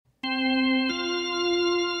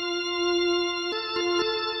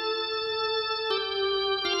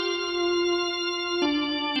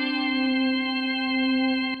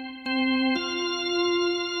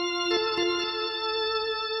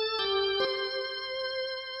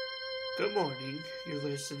Good morning. You're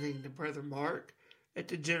listening to Brother Mark at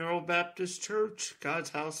the General Baptist Church, God's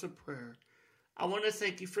House of Prayer. I want to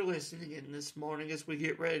thank you for listening in this morning as we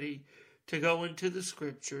get ready to go into the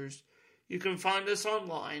scriptures. You can find us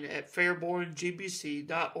online at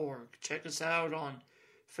fairborngbc.org. Check us out on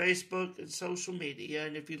Facebook and social media,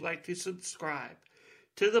 and if you'd like to subscribe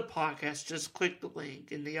to the podcast, just click the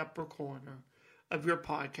link in the upper corner of your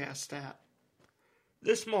podcast app.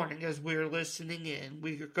 This morning, as we are listening in,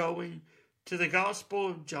 we are going to the Gospel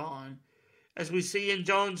of John, as we see in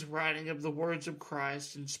John's writing of the words of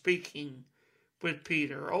Christ and speaking with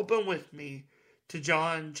Peter. Open with me to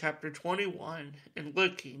John chapter 21 and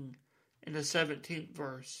looking in the 17th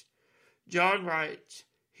verse. John writes,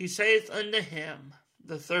 He saith unto him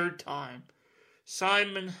the third time,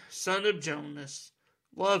 Simon, son of Jonas,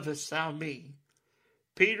 lovest thou me?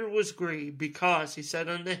 Peter was grieved because he said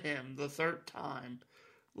unto him the third time,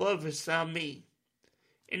 Lovest thou me?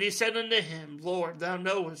 And he said unto him, Lord, thou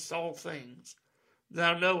knowest all things.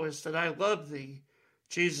 Thou knowest that I love thee.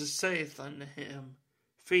 Jesus saith unto him,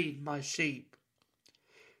 Feed my sheep.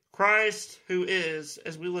 Christ, who is,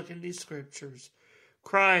 as we look in these scriptures,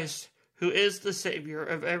 Christ, who is the Savior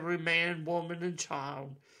of every man, woman, and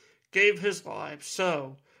child, gave his life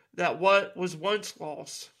so that what was once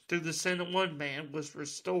lost through the sin of one man was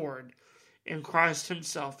restored in Christ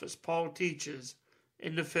himself, as Paul teaches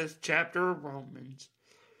in the 5th chapter of Romans.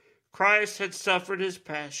 Christ had suffered his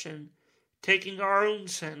passion, taking our own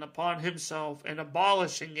sin upon himself and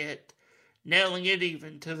abolishing it, nailing it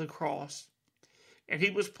even to the cross. And he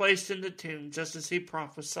was placed in the tomb just as he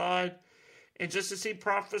prophesied, and just as he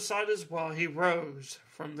prophesied as well, he rose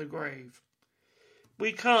from the grave.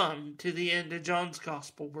 We come to the end of John's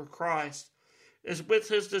Gospel where Christ is with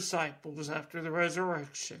his disciples after the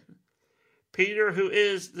resurrection. Peter, who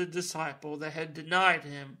is the disciple that had denied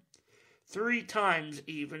him 3 times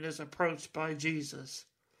even, is approached by Jesus.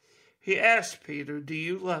 He asks Peter, Do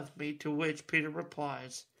you love me? To which Peter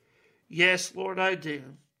replies, Yes, Lord, I do.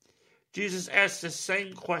 Jesus asks the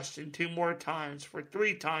same question 2 more times for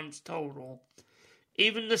 3 times total,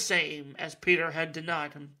 even the same as Peter had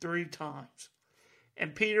denied him 3 times.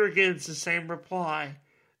 And Peter gives the same reply,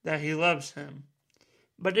 that he loves him.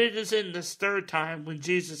 But it is in this 3rd time when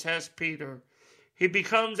Jesus asks Peter, he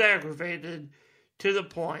becomes aggravated to the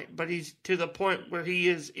point, but he's to the point where he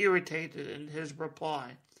is irritated in his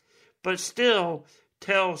reply, but still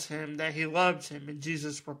tells him that he loves him, and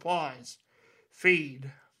Jesus replies,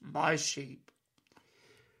 Feed my sheep.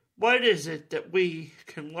 What is it that we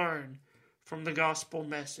can learn from the gospel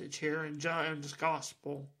message here in John's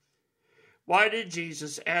Gospel? Why did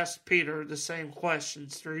Jesus ask Peter the same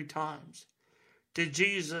questions 3 times? Did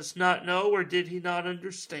Jesus not know, or did he not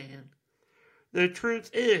understand? The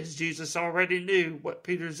truth is, Jesus already knew what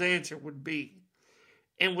Peter's answer would be,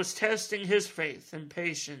 and was testing his faith and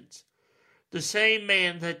patience. The same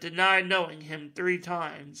man that denied knowing him 3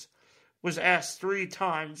 times was asked 3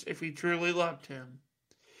 times if he truly loved him.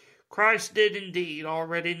 Christ did indeed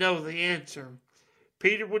already know the answer.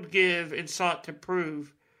 Peter would give and sought to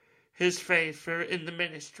prove his faith in the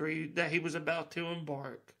ministry that he was about to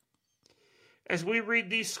embark. As we read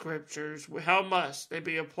these scriptures, how must they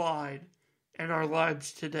be applied in our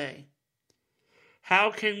lives today?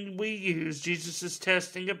 How can we use Jesus'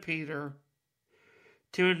 testing of Peter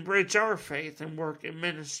to enrich our faith and work in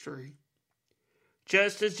ministry?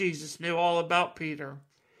 Just as Jesus knew all about Peter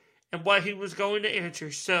and what he was going to answer,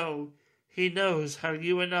 so he knows how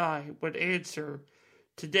you and I would answer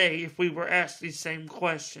today if we were asked these same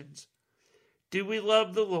questions. Do we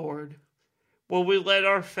love the Lord? Will we let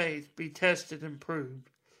our faith be tested and proved?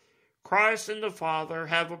 Christ and the Father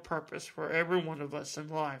have a purpose for every one of us in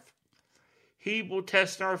life. He will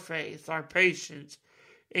test our faith, our patience,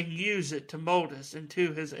 and use it to mold us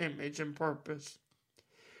into his image and purpose.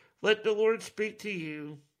 Let the Lord speak to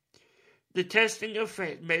you. The testing of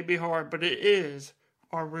faith may be hard, but it is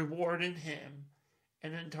our reward in him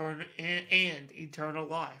and eternal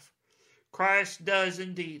life. Christ does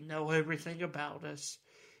indeed know everything about us,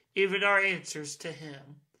 even our answers to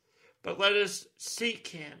him. But let us seek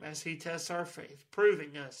him as he tests our faith,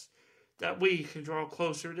 proving us that we can draw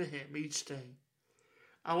closer to him each day.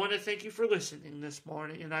 I want to thank you for listening this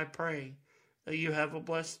morning, and I pray that you have a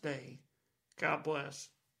blessed day. God bless.